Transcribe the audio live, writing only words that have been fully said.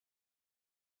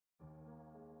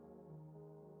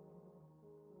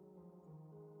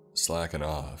slacking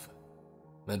off.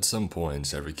 At some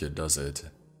point, every kid does it.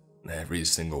 Every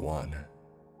single one.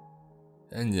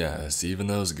 And yes, even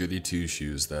those goody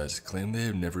two-shoes that claim they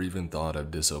have never even thought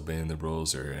of disobeying the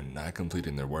rules or not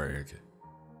completing their work.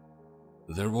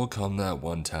 There will come that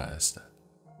one test,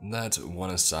 that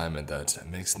one assignment that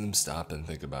makes them stop and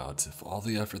think about if all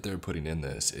the effort they're putting in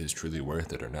this is truly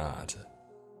worth it or not.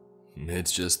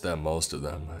 It's just that most of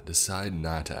them decide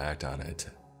not to act on it.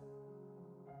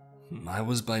 I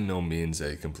was by no means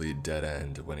a complete dead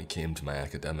end when it came to my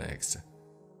academics.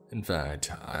 In fact,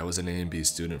 I was an A and B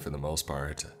student for the most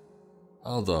part,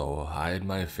 although I had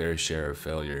my fair share of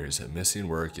failures, missing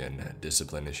work, and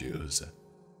discipline issues.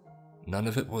 None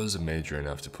of it was major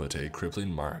enough to put a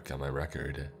crippling mark on my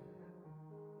record.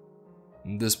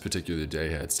 This particular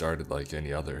day had started like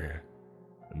any other.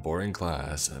 Boring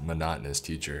class, monotonous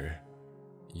teacher,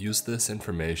 useless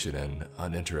information, and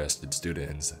uninterested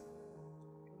students.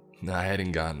 I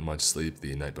hadn't gotten much sleep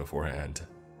the night beforehand.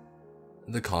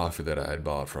 The coffee that I had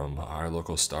bought from our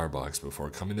local Starbucks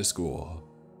before coming to school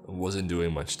wasn't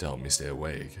doing much to help me stay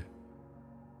awake.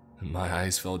 My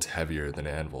eyes felt heavier than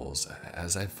anvils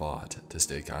as I fought to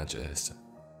stay conscious.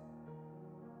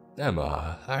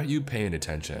 "Emma, are you paying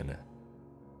attention?"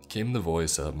 came the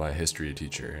voice of my history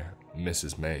teacher,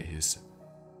 Mrs. Mays.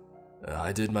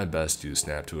 I did my best to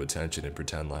snap to attention and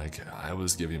pretend like I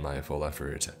was giving my full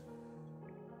effort.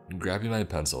 Grabbing my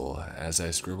pencil as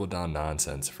I scribbled down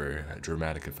nonsense for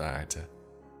dramatic effect.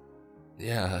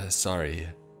 "Yeah, sorry,"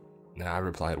 I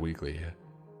replied weakly.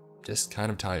 "Just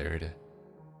kind of tired."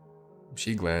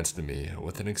 She glanced at me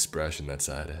with an expression that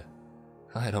said,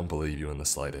 "I don't believe you in the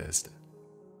slightest,"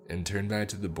 and turned back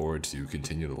to the board to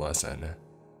continue the lesson.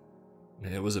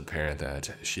 It was apparent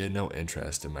that she had no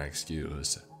interest in my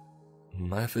excuse.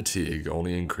 My fatigue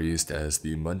only increased as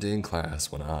the mundane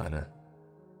class went on.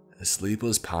 Sleep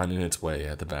was pounding its way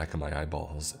at the back of my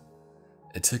eyeballs.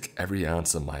 It took every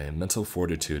ounce of my mental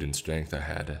fortitude and strength I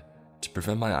had to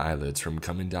prevent my eyelids from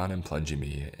coming down and plunging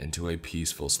me into a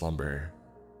peaceful slumber.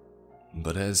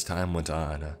 But as time went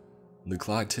on, the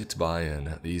clock ticked by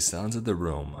and the sounds of the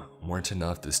room weren't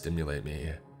enough to stimulate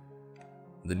me.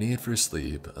 The need for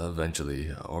sleep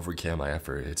eventually overcame my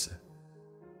efforts.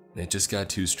 It just got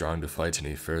too strong to fight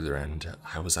any further, and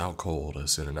I was out cold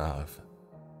soon enough,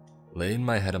 laying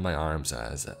my head on my arms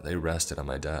as they rested on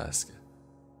my desk.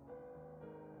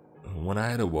 When I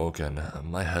had awoken,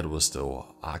 my head was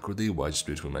still awkwardly wedged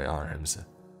between my arms.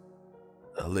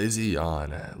 A lazy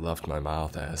yawn left my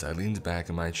mouth as I leaned back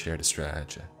in my chair to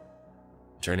stretch.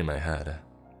 Turning my head,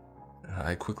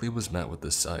 I quickly was met with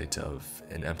the sight of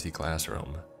an empty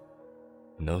classroom.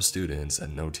 No students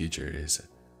and no teachers,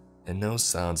 and no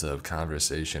sounds of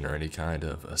conversation or any kind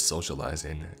of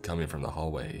socializing coming from the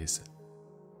hallways.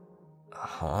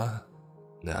 "Huh?"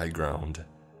 I groaned,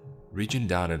 reaching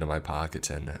down into my pocket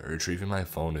and retrieving my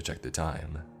phone to check the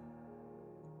time.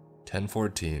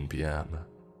 10:14 p.m.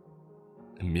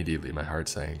 Immediately my heart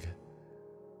sank.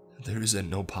 There isn't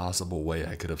no possible way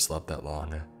I could have slept that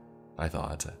long, I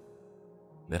thought.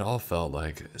 It all felt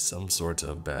like some sort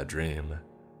of bad dream.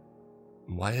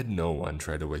 Why had no one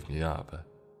tried to wake me up?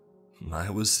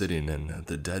 I was sitting in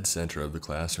the dead center of the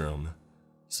classroom,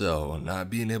 so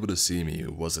not being able to see me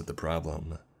wasn't the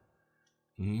problem.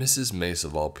 Mrs. Mace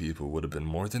of all people would have been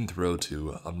more than thrilled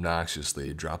to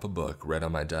obnoxiously drop a book right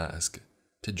on my desk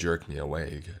to jerk me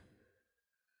awake.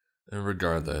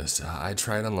 Regardless, I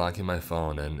tried unlocking my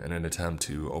phone in an attempt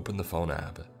to open the phone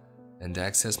app and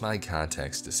access my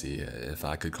contacts to see if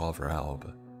I could call for help,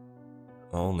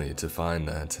 only to find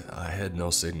that I had no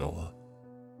signal,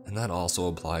 and that also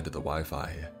applied to the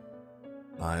Wi-Fi.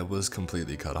 I was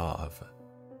completely cut off.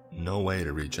 No way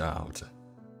to reach out.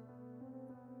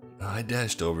 I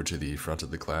dashed over to the front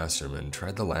of the classroom and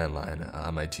tried the landline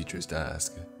on my teacher's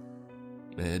desk.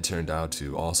 It turned out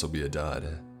to also be a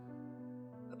dud.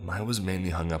 I was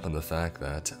mainly hung up on the fact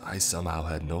that I somehow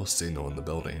had no signal in the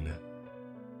building.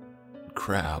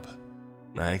 "Crap,"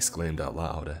 I exclaimed out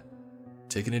loud,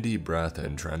 taking a deep breath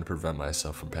and trying to prevent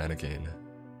myself from panicking.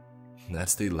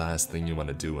 That's the last thing you want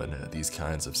to do in these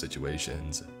kinds of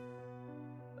situations.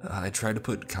 I tried to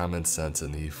put common sense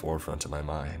in the forefront of my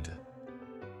mind.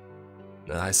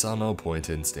 I saw no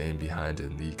point in staying behind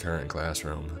in the current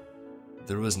classroom.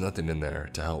 There was nothing in there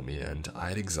to help me, and I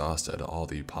had exhausted all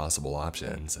the possible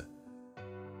options.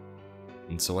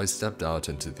 And so I stepped out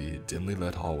into the dimly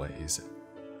lit hallways,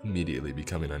 immediately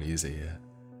becoming uneasy.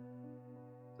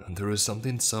 There was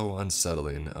something so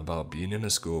unsettling about being in a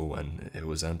school when it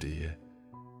was empty.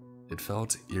 It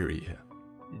felt eerie,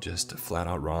 just flat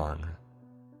out wrong.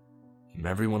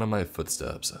 Every one of my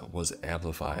footsteps was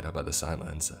amplified by the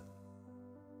silence.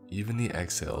 Even the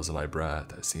exhales of my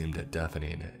breath seemed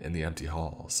deafening in the empty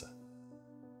halls.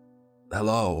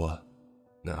 "Hello,"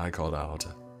 I called out,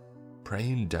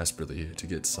 praying desperately to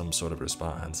get some sort of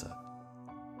response.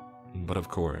 But of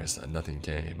course, nothing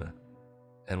came,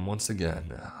 and once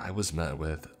again, I was met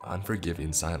with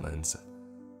unforgiving silence.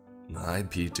 I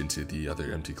peeked into the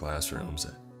other empty classrooms,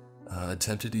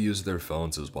 attempted to use their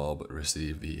phones as well, but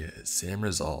received the same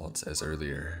results as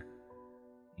earlier.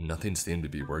 Nothing seemed to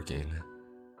be working.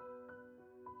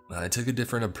 I took a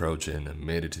different approach and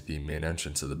made it to the main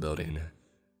entrance of the building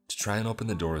to try and open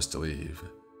the doors to leave.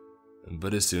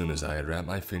 But as soon as I had wrapped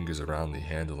my fingers around the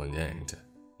handle and yanked,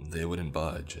 they wouldn't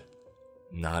budge.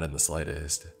 Not in the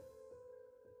slightest.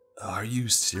 "Are you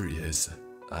serious?"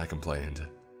 I complained,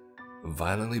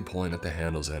 violently pulling at the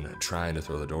handles and trying to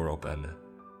throw the door open.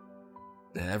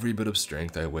 Every bit of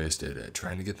strength I wasted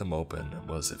trying to get them open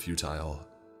was futile.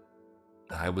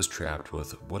 I was trapped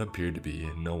with what appeared to be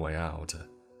no way out.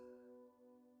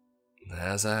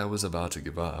 As I was about to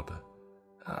give up,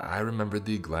 I remembered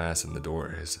the glass in the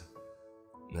doors.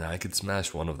 I could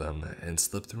smash one of them and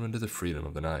slip through into the freedom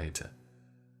of the night.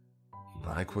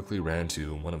 I quickly ran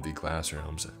to one of the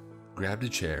classrooms, grabbed a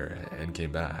chair, and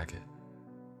came back.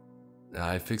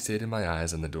 I fixated my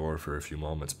eyes on the door for a few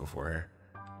moments before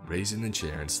raising the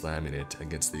chair and slamming it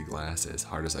against the glass as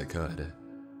hard as I could,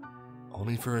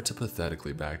 only for it to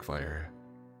pathetically backfire.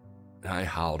 I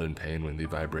howled in pain when the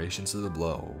vibrations of the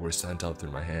blow were sent up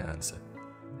through my hands,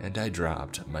 and I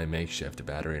dropped my makeshift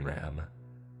battering ram.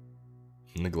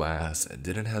 The glass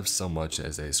didn't have so much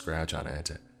as a scratch on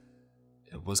it.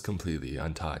 It was completely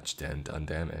untouched and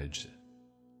undamaged.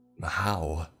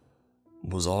 "How?"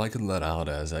 was all I could let out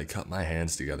as I cut my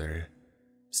hands together,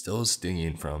 still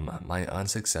stinging from my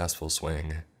unsuccessful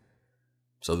swing.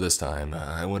 So this time,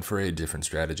 I went for a different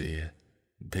strategy,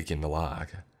 picking the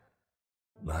lock.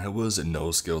 I was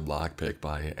no skilled lockpick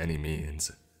by any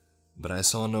means, but I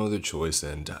saw no other choice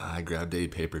and I grabbed a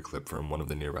paperclip from one of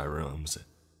the nearby rooms,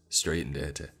 straightened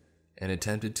it, and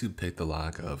attempted to pick the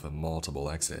lock of multiple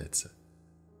exits.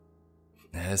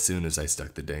 As soon as I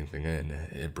stuck the dang thing in,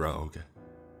 it broke.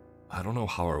 I don't know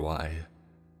how or why,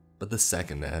 but the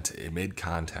second that it made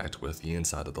contact with the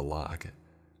inside of the lock,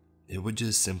 it would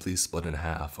just simply split in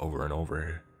half over and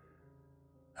over.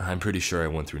 I'm pretty sure I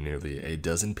went through nearly a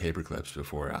dozen paperclips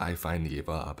before I finally gave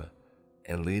up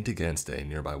and leaned against a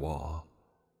nearby wall,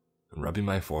 rubbing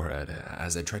my forehead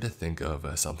as I tried to think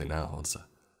of something else.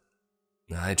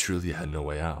 I truly had no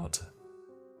way out.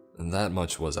 That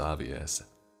much was obvious.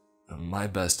 My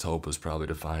best hope was probably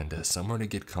to find somewhere to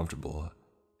get comfortable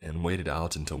and wait it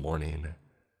out until morning.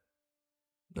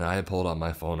 I pulled out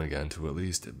my phone again to at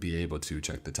least be able to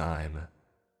check the time.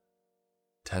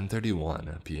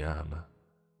 10:31 p.m.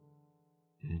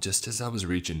 Just as I was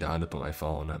reaching down to put my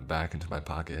phone back into my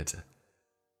pocket,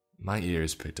 my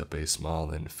ears picked up a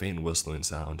small and faint whistling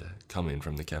sound coming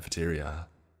from the cafeteria.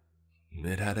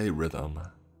 It had a rhythm,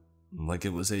 like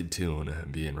it was a tune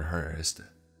being rehearsed.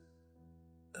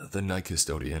 The night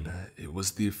custodian, it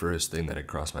was the first thing that had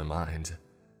crossed my mind.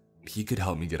 He could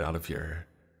help me get out of here.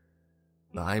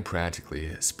 I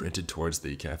practically sprinted towards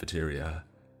the cafeteria,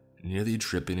 nearly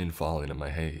tripping and falling in my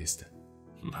haste.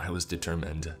 I was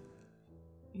determined.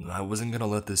 I wasn't gonna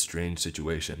let this strange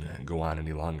situation go on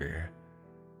any longer.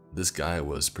 This guy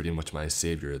was pretty much my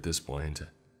savior at this point.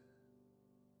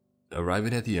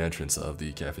 Arriving at the entrance of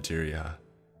the cafeteria,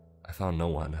 I found no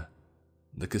one.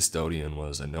 The custodian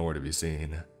was nowhere to be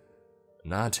seen.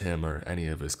 Not him or any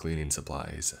of his cleaning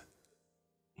supplies.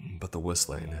 But the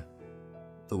whistling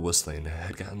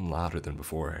had gotten louder than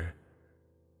before.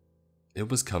 It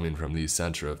was coming from the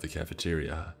center of the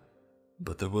cafeteria,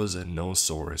 but there was no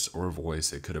source or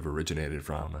voice it could have originated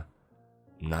from.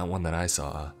 Not one that I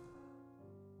saw.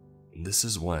 This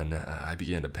is when I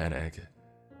began to panic.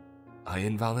 I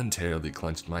involuntarily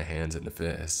clenched my hands into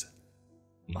fists.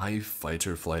 My fight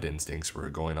or flight instincts were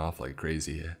going off like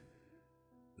crazy.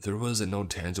 There was no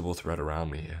tangible threat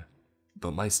around me,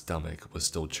 but my stomach was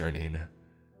still churning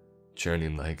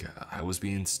like I was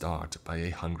being stalked by a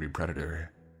hungry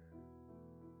predator.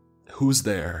 "Who's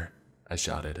there?" I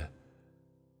shouted.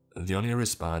 The only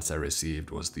response I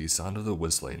received was the sound of the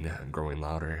whistling growing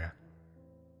louder.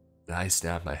 I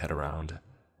snapped my head around,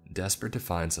 desperate to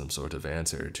find some sort of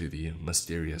answer to the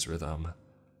mysterious rhythm.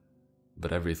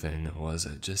 But everything was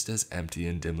just as empty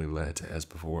and dimly lit as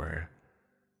before.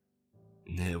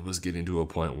 It was getting to a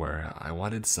point where I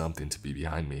wanted something to be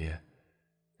behind me.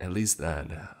 At least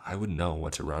then, I would know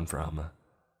what to run from.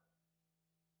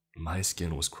 My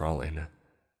skin was crawling.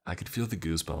 I could feel the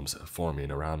goosebumps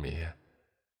forming around me.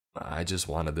 I just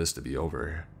wanted this to be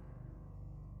over.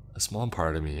 A small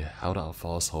part of me held out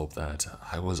false hope that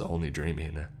I was only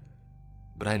dreaming,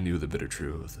 but I knew the bitter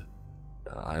truth.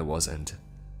 I wasn't.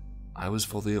 I was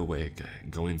fully awake,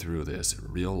 going through this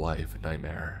real-life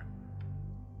nightmare.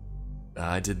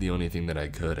 I did the only thing that I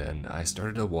could, and I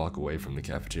started to walk away from the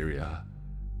cafeteria.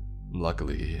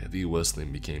 Luckily, the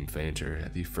whistling became fainter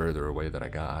the further away that I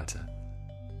got.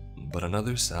 But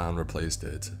another sound replaced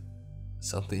it.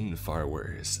 Something far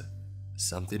worse.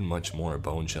 Something much more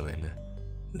bone-chilling,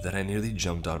 that I nearly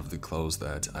jumped out of the clothes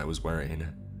that I was wearing.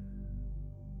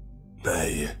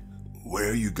 "Hey, where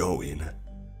are you going?"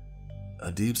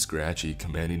 A deep, scratchy,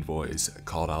 commanding voice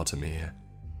called out to me.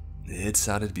 It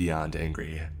sounded beyond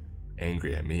angry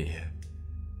at me,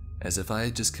 as if I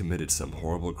had just committed some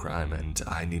horrible crime and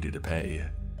I needed to pay.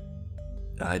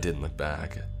 I didn't look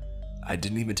back. I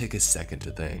didn't even take a second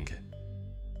to think.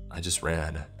 I just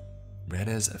ran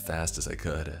as fast as I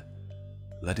could,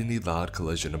 letting the loud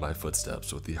collision of my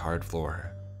footsteps with the hard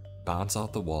floor bounce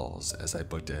off the walls as I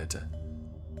booked it.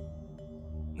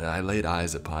 I laid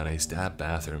eyes upon a stabbed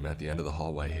bathroom at the end of the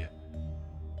hallway.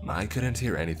 I couldn't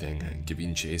hear anything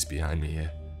giving chase behind me,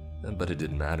 but it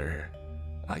didn't matter.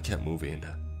 I kept moving,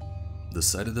 the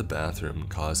sight of the bathroom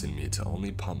causing me to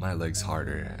only pump my legs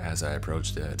harder as I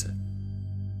approached it.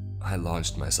 I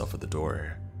launched myself at the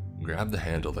door, grabbed the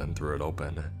handle and threw it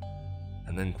open,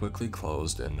 and then quickly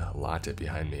closed and locked it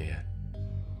behind me.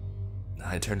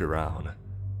 I turned around,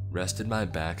 rested my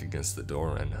back against the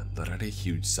door, and let out a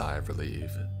huge sigh of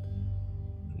relief.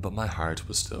 But my heart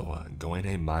was still going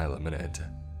a mile a minute.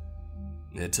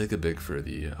 It took a bit for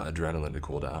the adrenaline to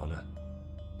cool down.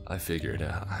 I figured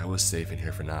I was safe in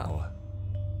here for now.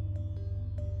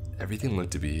 Everything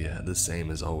looked to be the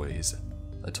same as always.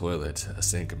 A toilet, a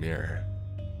sink, a mirror.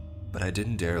 But I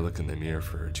didn't dare look in the mirror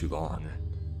for too long.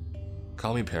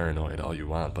 Call me paranoid all you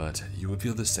want, but you would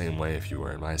feel the same way if you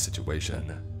were in my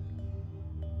situation.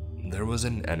 There was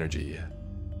an energy,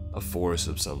 a force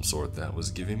of some sort that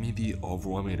was giving me the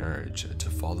overwhelming urge to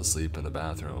fall asleep in the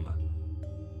bathroom.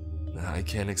 I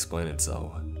can't explain it,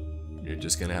 so you're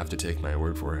just gonna have to take my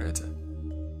word for it.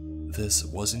 This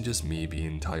wasn't just me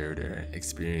being tired or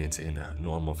experiencing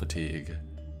normal fatigue.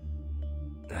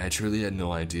 I truly had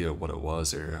no idea what it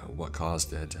was or what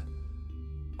caused it.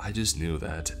 I just knew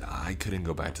that I couldn't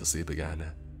go back to sleep again.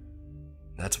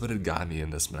 That's what had got me in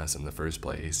this mess in the first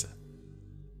place.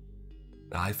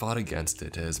 I fought against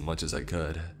it as much as I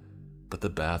could, but the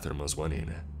bathroom was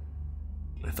winning.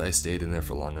 If I stayed in there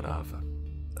for long enough,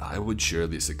 I would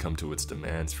surely succumb to its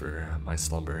demands for my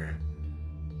slumber.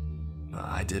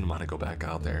 I didn't want to go back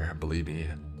out there, believe me,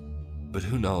 but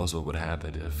who knows what would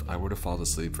happen if I were to fall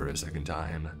asleep for a second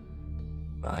time.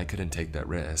 I couldn't take that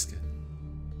risk.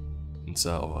 And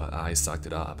so I sucked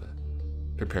it up,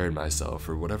 prepared myself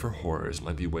for whatever horrors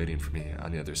might be waiting for me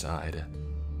on the other side,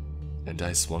 and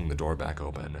I swung the door back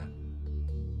open.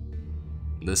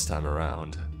 This time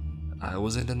around, I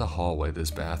wasn't in the hallway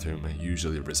this bathroom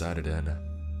usually resided in.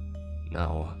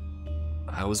 No,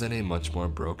 I was in a much more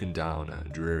broken down,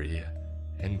 dreary,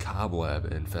 and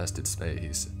cobweb-infested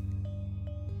space.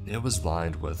 It was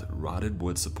lined with rotted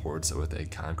wood supports with a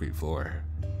concrete floor,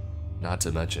 not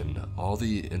to mention all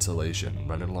the insulation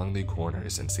running along the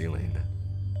corners and ceiling.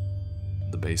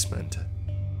 The basement.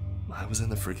 I was in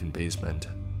the freaking basement.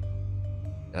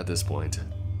 At this point,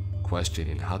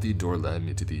 questioning how the door led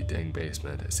me to the dang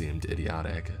basement seemed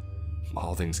idiotic.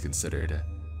 All things considered,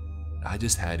 I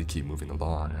just had to keep moving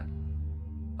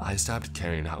along. I stopped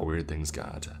caring how weird things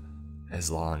got,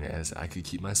 as long as I could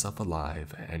keep myself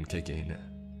alive and kicking.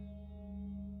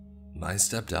 I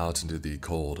stepped out into the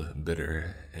cold,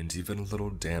 bitter, and even a little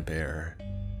damp air.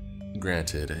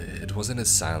 Granted, it wasn't as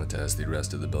silent as the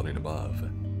rest of the building above.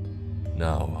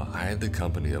 No, I had the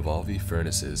company of all the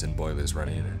furnaces and boilers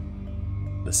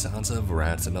running. The sounds of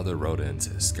rats and other rodents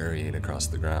scurrying across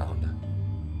the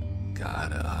ground.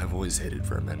 God, I've always hated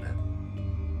vermin.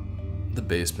 The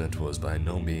basement was by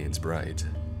no means bright,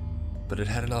 but it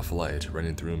had enough light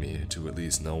running through me to at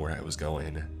least know where I was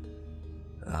going.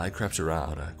 I crept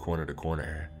around corner to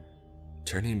corner,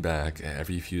 turning back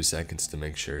every few seconds to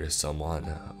make sure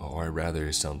someone, or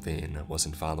rather something,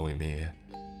 wasn't following me.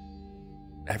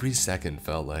 Every second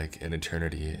felt like an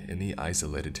eternity in the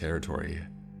isolated territory.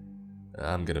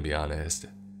 I'm gonna be honest,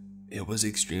 it was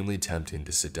extremely tempting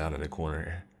to sit down in a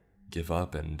corner, give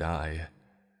up and die,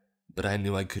 but I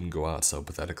knew I couldn't go out so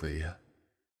pathetically.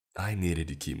 I needed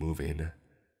to keep moving.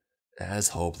 As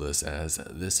hopeless as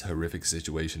this horrific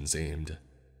situation seemed,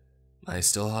 I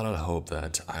still had a hope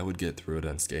that I would get through it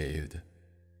unscathed,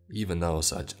 even though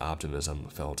such optimism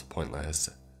felt pointless.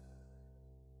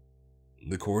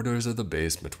 The corridors of the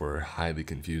basement were highly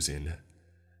confusing.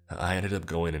 I ended up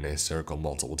going in a circle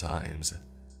multiple times.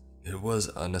 It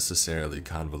was unnecessarily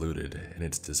convoluted in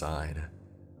its design,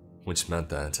 which meant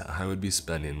that I would be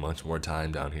spending much more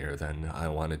time down here than I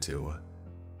wanted to.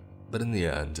 But in the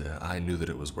end, I knew that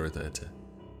it was worth it,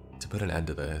 to put an end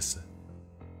to this.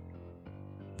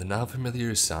 The now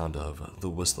familiar sound of the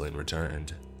whistling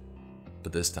returned,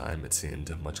 but this time it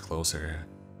seemed much closer,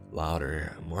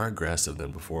 louder, more aggressive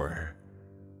than before.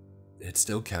 It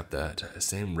still kept that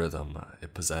same rhythm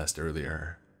it possessed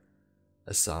earlier,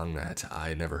 a song that I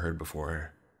had never heard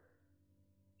before.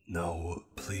 "No,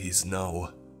 please,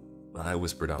 no," I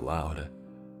whispered out loud,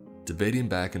 debating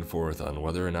back and forth on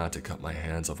whether or not to cut my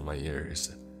hands over my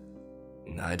ears.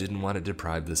 I didn't want to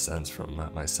deprive the sense from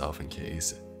myself in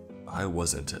case I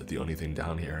wasn't the only thing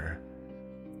down here.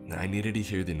 I needed to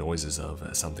hear the noises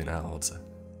of something else,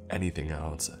 anything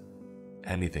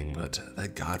but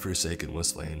that godforsaken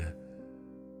whistling.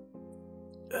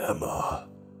 "Emma,"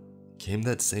 came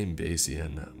that same bassy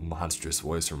and monstrous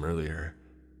voice from earlier.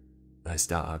 I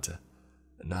stopped,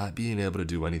 not being able to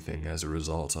do anything as a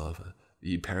result of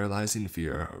the paralyzing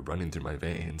fear running through my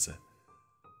veins.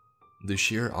 The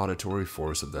sheer auditory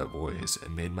force of that voice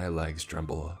made my legs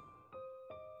tremble.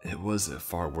 It was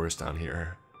far worse down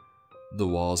here. The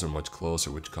walls are much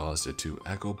closer, which caused it to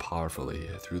echo powerfully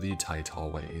through the tight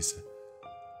hallways.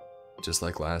 Just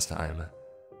like last time,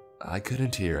 I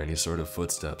couldn't hear any sort of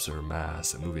footsteps or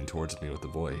mass moving towards me with the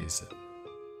voice,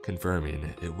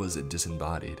 confirming it was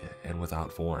disembodied and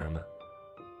without form.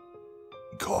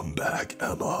 "Come back,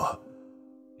 Emma."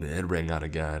 It rang out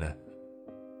again.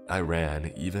 I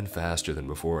ran even faster than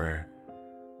before.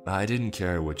 I didn't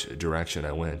care which direction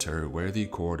I went or where the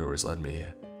corridors led me.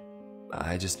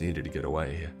 I just needed to get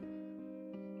away.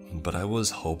 But I was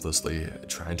hopelessly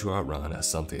trying to outrun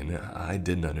something I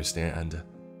didn't understand.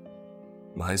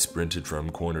 I sprinted from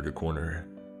corner to corner,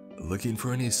 looking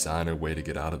for any sign or way to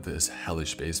get out of this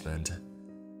hellish basement.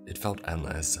 It felt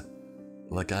endless,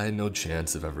 like I had no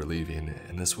chance of ever leaving,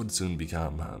 and this would soon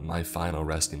become my final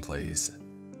resting place.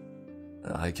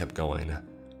 I kept going.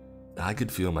 I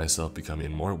could feel myself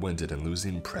becoming more winded and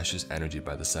losing precious energy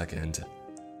by the second.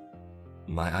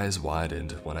 My eyes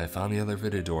widened when I found the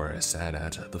elevator door sat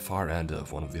at the far end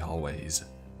of one of the hallways.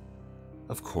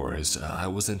 Of course, I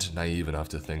wasn't naive enough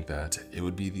to think that it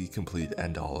would be the complete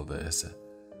end-all of this.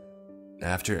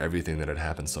 After everything that had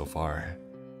happened so far,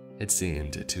 it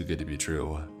seemed too good to be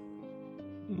true.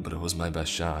 But it was my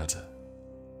best shot.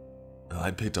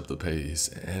 I picked up the pace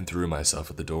and threw myself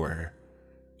at the door,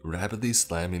 rapidly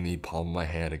slamming the palm of my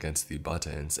hand against the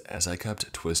buttons as I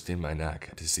kept twisting my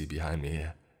neck to see behind me.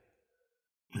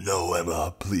 "No,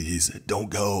 Emma, please, don't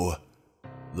go,"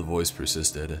 the voice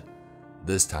persisted,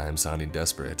 this time sounding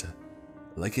desperate,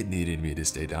 like it needed me to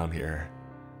stay down here.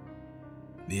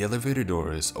 The elevator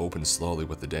doors opened slowly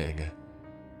with a ding.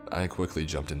 I quickly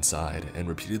jumped inside and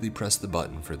repeatedly pressed the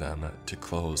button for them to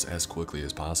close as quickly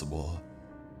as possible.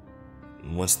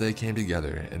 Once they came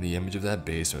together and the image of that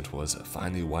basement was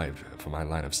finally wiped from my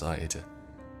line of sight,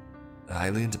 I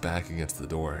leaned back against the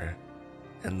door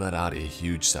and let out a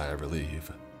huge sigh of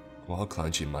relief while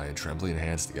clenching my trembling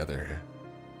hands together.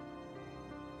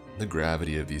 The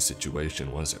gravity of the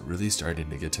situation was really starting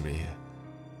to get to me.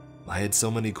 I had so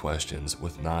many questions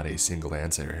with not a single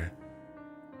answer.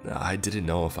 I didn't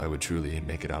know if I would truly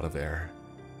make it out of there.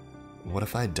 What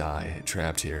if I die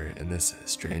trapped here in this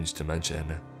strange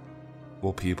dimension?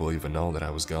 Will people even know that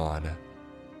I was gone?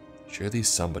 Surely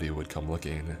somebody would come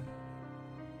looking.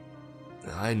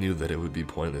 I knew that it would be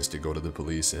pointless to go to the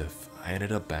police if I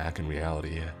ended up back in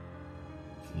reality.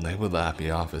 They would laugh me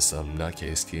off as some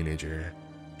nutcase teenager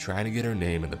trying to get her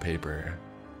name in the paper.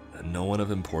 No one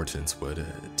of importance would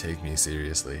take me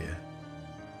seriously.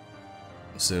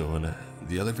 Soon,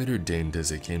 the elevator dinged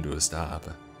as it came to a stop.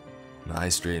 I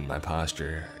straightened my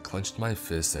posture, clenched my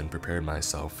fists, and prepared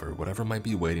myself for whatever might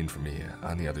be waiting for me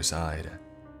on the other side.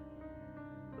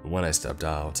 When I stepped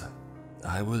out,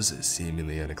 I was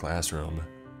seemingly in a classroom,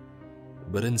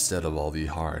 but instead of all the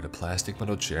hard plastic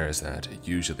metal chairs that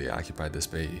usually occupied the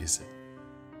space,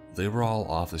 they were all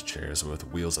office chairs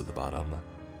with wheels at the bottom,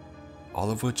 all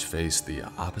of which faced the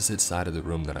opposite side of the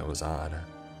room that I was on.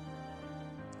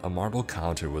 A marble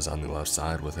counter was on the left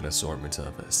side with an assortment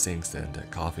of sinks and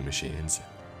coffee machines.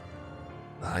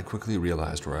 I quickly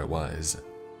realized where I was.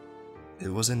 It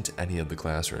wasn't any of the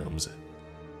classrooms.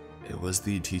 It was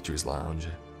the teacher's lounge.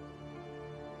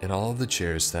 In all of the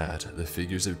chairs sat the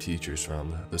figures of teachers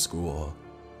from the school,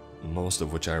 most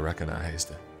of which I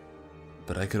recognized,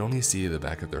 but I could only see the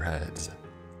back of their heads,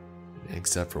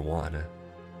 except for one.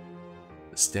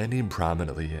 Standing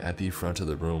prominently at the front of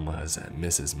the room was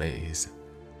Mrs. Mays,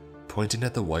 pointing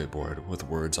at the whiteboard with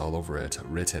words all over it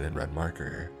written in red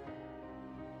marker.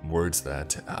 Words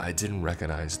that I didn't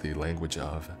recognize the language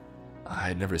of. I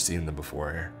had never seen them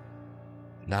before.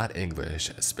 Not English,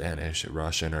 Spanish,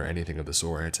 Russian, or anything of the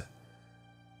sort.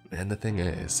 And the thing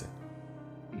is,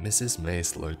 Mrs.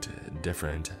 Mace looked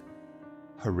different.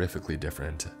 Horrifically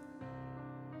different.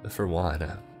 For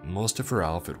one, most of her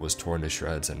outfit was torn to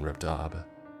shreds and ripped up.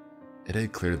 It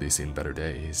had clearly seen better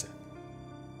days.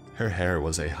 Her hair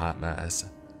was a hot mess,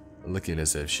 looking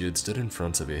as if she had stood in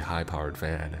front of a high-powered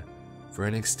fan for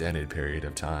an extended period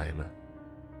of time.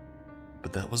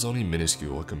 But that was only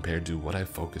minuscule compared to what I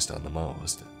focused on the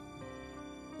most.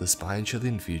 The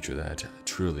spine-chilling feature that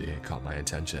truly caught my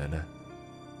attention.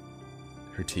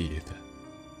 Her teeth.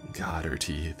 God, her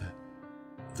teeth.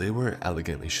 They were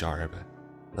elegantly sharp,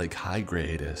 like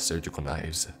high-grade surgical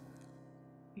knives.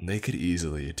 They could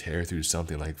easily tear through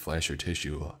something like flesh or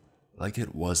tissue, like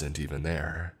it wasn't even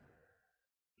there.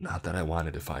 Not that I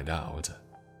wanted to find out.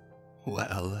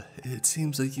 "Well, it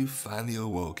seems like you've finally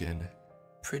awoken.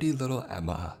 Pretty little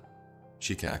Emma,"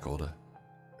 she cackled,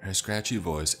 her scratchy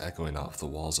voice echoing off the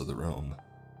walls of the room.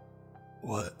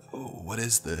 What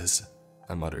is this?"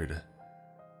 I muttered.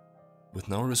 With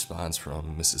no response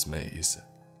from Mrs. Mace,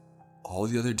 all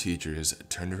the other teachers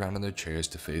turned around in their chairs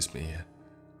to face me,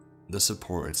 the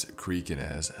supports creaking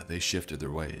as they shifted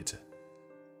their weight.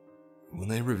 When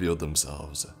they revealed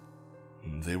themselves,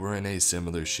 they were in a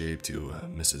similar shape to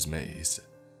Mrs. Mace.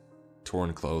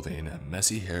 Torn clothing,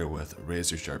 messy hair with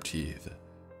razor-sharp teeth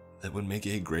that would make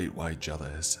a great white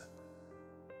jealous.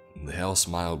 They all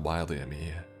smiled wildly at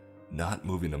me, not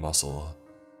moving a muscle.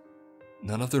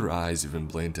 None of their eyes even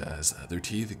blinked as their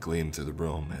teeth gleamed through the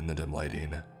room in the dim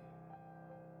lighting.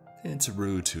 "It's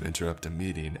rude to interrupt a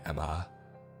meeting, Emma,"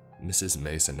 Mrs.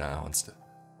 Mace announced,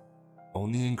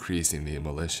 only increasing the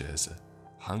malicious,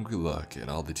 hungry look in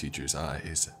all the teachers'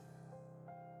 eyes.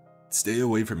 "Stay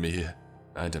away from me,"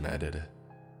 I demanded.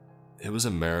 It was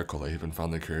a miracle I even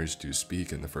found the courage to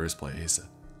speak in the first place.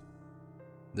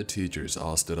 The teachers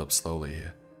all stood up slowly,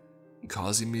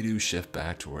 causing me to shift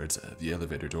back towards the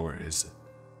elevator doors.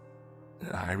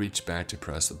 I reached back to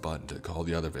press the button to call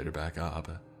the elevator back up,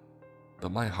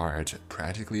 but my heart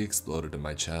practically exploded in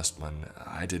my chest when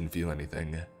I didn't feel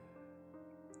anything.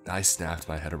 I snapped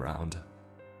my head around,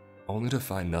 only to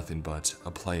find nothing but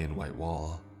a plain white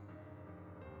wall.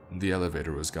 The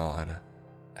elevator was gone,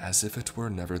 as if it were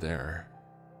never there.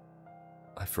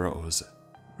 I froze,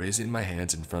 raising my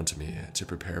hands in front of me to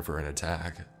prepare for an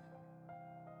attack.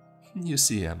 "You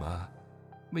see, Emma,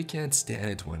 we can't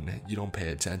stand it when you don't pay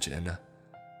attention.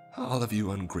 All of you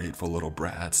ungrateful little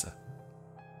brats,"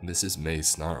 Mrs. Mace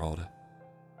snarled.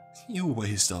 "You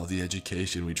waste all the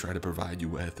education we try to provide you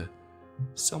with.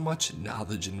 So much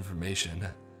knowledge and information,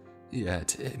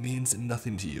 yet it means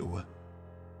nothing to you.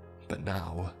 But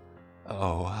now,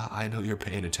 oh, I know you're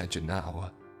paying attention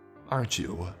now, aren't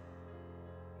you?"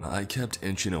 I kept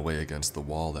inching away against the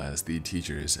wall as the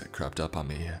teachers crept up on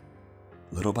me.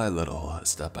 Little by little,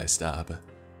 step by step,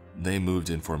 they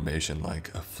moved in formation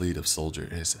like a fleet of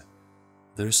soldiers,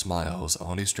 their smiles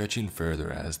only stretching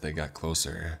further as they got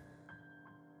closer.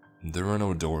 There were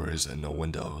no doors and no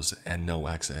windows and no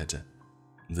exit.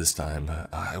 This time,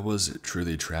 I was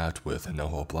truly trapped with no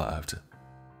hope left.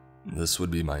 This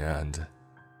would be my end.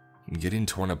 Getting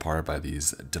torn apart by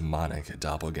these demonic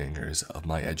doppelgangers of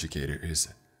my educators.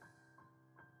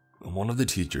 One of the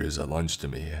teachers lunged to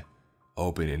me,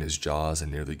 opening his jaws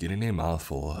and nearly getting a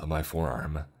mouthful of my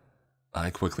forearm. I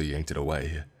quickly yanked it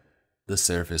away. The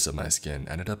surface of my skin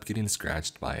ended up getting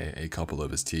scratched by a couple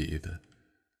of his teeth.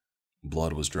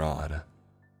 Blood was drawn.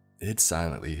 It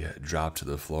silently dropped to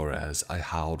the floor as I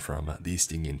howled from the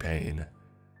stinging pain.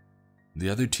 The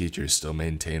other teachers still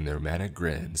maintained their manic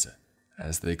grins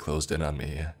as they closed in on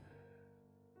me.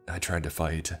 I tried to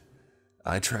fight.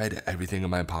 I tried everything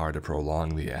in my power to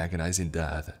prolong the agonizing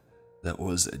death that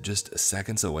was just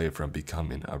seconds away from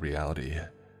becoming a reality.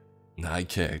 I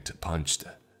kicked, punched,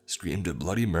 screamed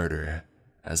bloody murder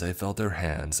as I felt their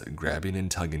hands grabbing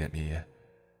and tugging at me.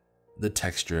 The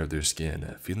texture of their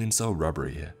skin feeling so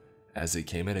rubbery as it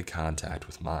came into contact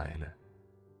with mine.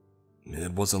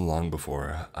 It wasn't long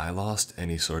before I lost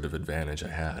any sort of advantage I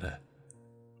had.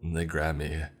 They grabbed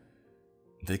me.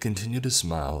 They continued to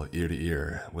smile ear to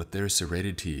ear with their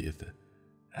serrated teeth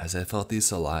as I felt the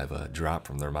saliva drop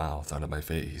from their mouth onto my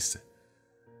face.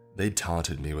 They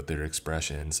taunted me with their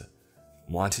expressions,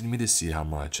 wanting me to see how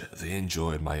much they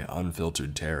enjoyed my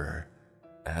unfiltered terror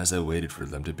as I waited for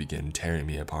them to begin tearing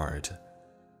me apart.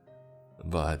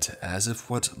 But as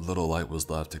if what little light was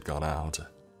left had gone out,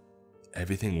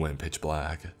 everything went pitch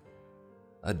black.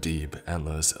 a deep,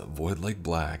 endless, void-like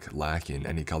black lacking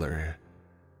any color.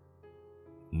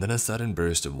 Then a sudden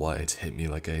burst of light hit me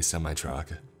like a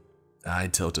semi-truck. I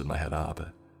tilted my head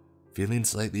up, feeling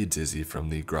slightly dizzy from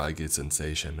the groggy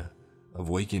sensation of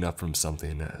waking up from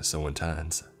something so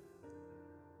intense.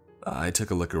 I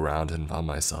took a look around and found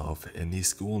myself in the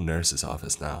school nurse's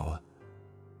office now,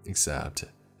 except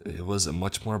it was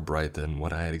much more bright than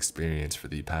what I had experienced for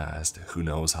the past who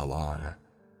knows how long.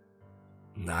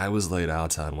 I was laid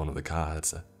out on one of the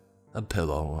cots, a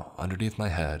pillow underneath my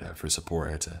head for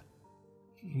support.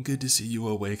 "Good to see you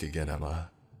awake again,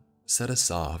 Emma," said a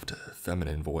soft,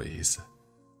 feminine voice.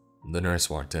 The nurse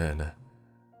walked in.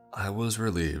 I was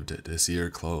relieved to see her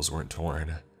clothes weren't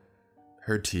torn.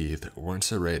 Her teeth weren't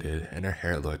serrated and her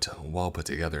hair looked well put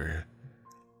together.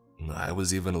 I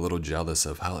was even a little jealous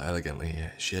of how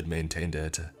elegantly she had maintained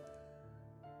it.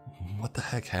 "What the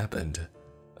heck happened?"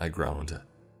 I groaned,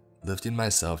 lifting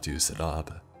myself to sit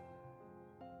up.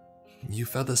 "You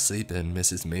fell asleep in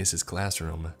Mrs. Mace's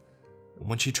classroom.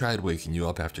 When she tried waking you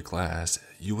up after class,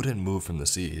 you wouldn't move from the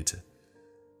seat.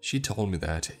 She told me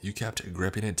that you kept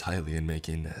gripping it tightly and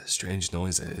making strange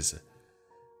noises.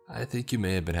 I think you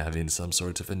may have been having some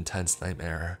sort of intense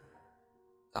nightmare.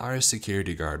 Our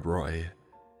security guard, Roy,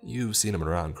 you've seen him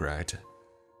around, correct?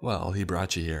 Well, he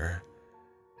brought you here.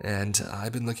 And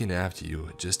I've been looking after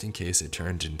you just in case it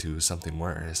turned into something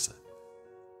worse."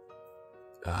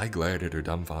 I glared at her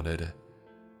dumbfounded.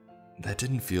 That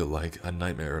didn't feel like a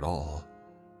nightmare at all.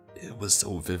 It was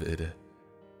so vivid.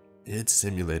 It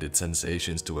simulated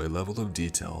sensations to a level of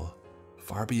detail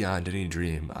far beyond any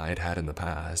dream I had had in the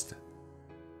past.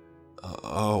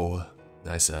 "Oh,"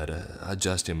 I said,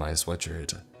 adjusting my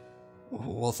sweatshirt.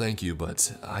 "Well, thank you,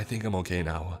 but I think I'm okay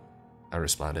now," I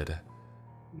responded.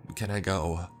 "Can I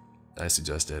go?" I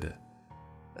suggested,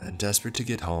 desperate to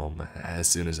get home as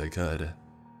soon as I could.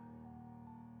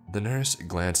 The nurse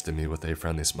glanced at me with a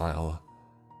friendly smile,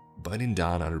 biting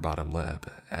down on her bottom lip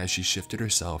as she shifted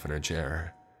herself in her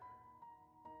chair.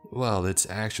 "Well, it's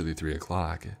actually 3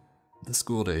 o'clock. The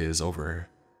school day is over.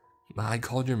 I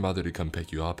called your mother to come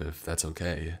pick you up if that's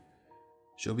okay.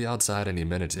 She'll be outside any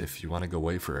minute if you want to go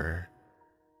wait for her."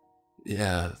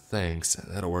 "Yeah, thanks,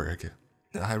 that'll work.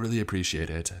 I really appreciate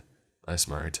it," I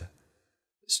smirked,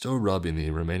 still rubbing the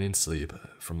remaining sleep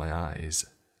from my eyes.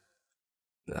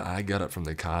 I got up from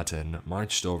the cot and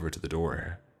marched over to the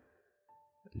door.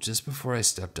 Just before I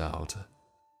stepped out,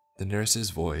 the nurse's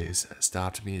voice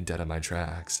stopped me dead in my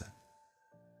tracks.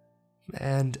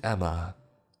 "And Emma,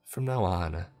 from now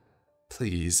on,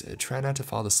 please try not to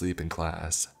fall asleep in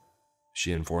class,"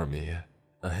 she informed me,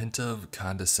 a hint of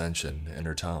condescension in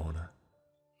her tone.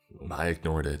 I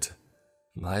ignored it.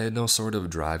 I had no sort of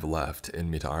drive left in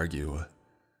me to argue.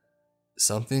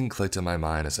 Something clicked in my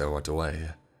mind as I walked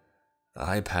away.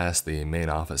 I passed the main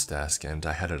office desk and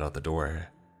I headed out the door.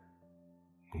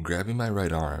 Grabbing my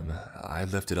right arm, I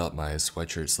lifted up my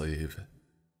sweatshirt sleeve,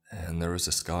 and there was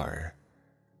a scar.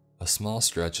 A small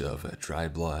stretch of dry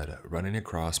blood running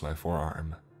across my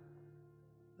forearm.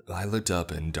 I looked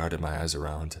up and darted my eyes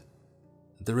around.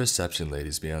 The reception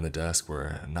ladies behind the desk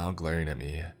were now glaring at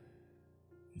me.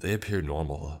 They appeared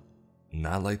normal,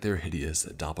 not like their hideous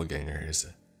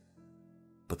doppelgangers.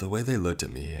 But the way they looked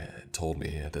at me told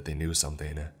me that they knew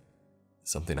something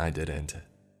I didn't.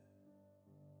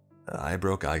 I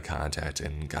broke eye contact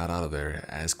and got out of there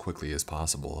as quickly as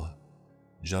possible,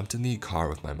 jumped in the car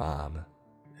with my mom,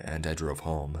 and I drove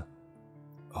home.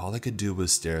 All I could do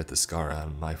was stare at the scar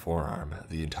on my forearm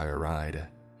the entire ride,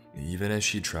 even as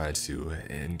she tried to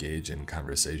engage in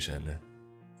conversation.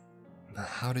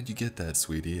 "How did you get that,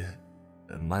 sweetie?"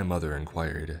 my mother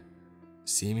inquired,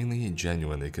 seemingly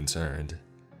genuinely concerned.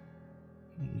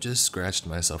 "Just scratched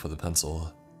myself with a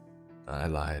pencil," I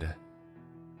lied.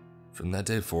 From that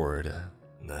day forward,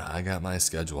 I got my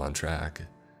schedule on track.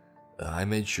 I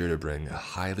made sure to bring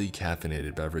highly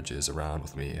caffeinated beverages around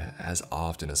with me as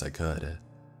often as I could.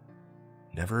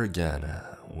 Never again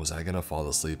was I gonna fall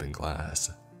asleep in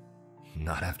class.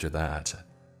 Not after that.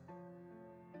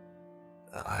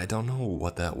 I don't know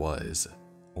what that was,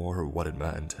 or what it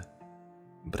meant,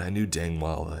 but I knew dang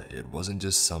well it wasn't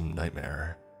just some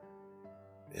nightmare.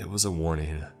 It was a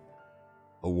warning.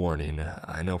 A warning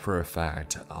I know for a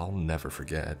fact I'll never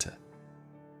forget.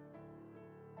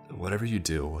 Whatever you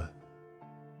do,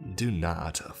 do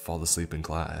not fall asleep in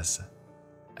class.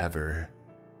 Ever.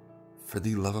 For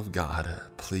the love of God,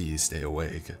 please stay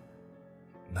awake.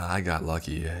 I got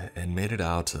lucky and made it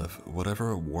out of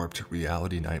whatever warped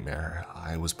reality nightmare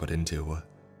I was put into.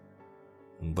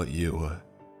 But you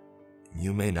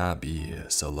may not be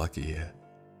so lucky.